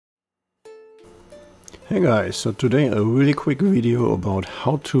Hey guys, so today a really quick video about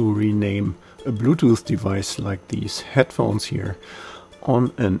how to rename a Bluetooth device like these headphones here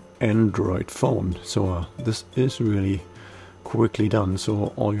on an Android phone. So this is really quickly done.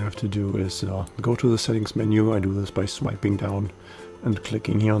 So all you have to do is go to the settings menu. I do this by swiping down and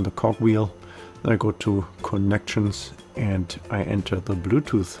clicking here on the cogwheel. Then I go to connections and I enter the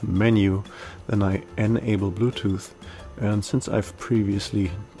Bluetooth menu. Then I enable Bluetooth, and since I've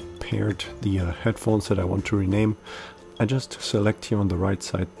previously paired the headphones that I want to rename, I just select here on the right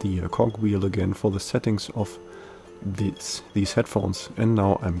side the cogwheel again for the settings of these headphones, and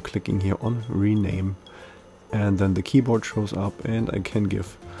now I'm clicking here on rename, and then the keyboard shows up and I can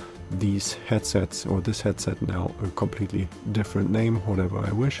give these headsets or this headset now a completely different name, whatever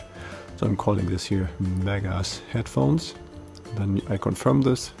I wish. So I'm calling this here Megas headphones. Then I confirm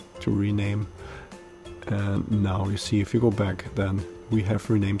this to rename, and now you see if you go back, then we have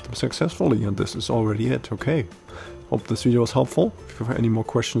renamed them successfully, and this is already it. Okay, hope this video was helpful. If you have any more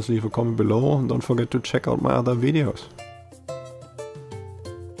questions, leave a comment below, and don't forget to check out my other videos.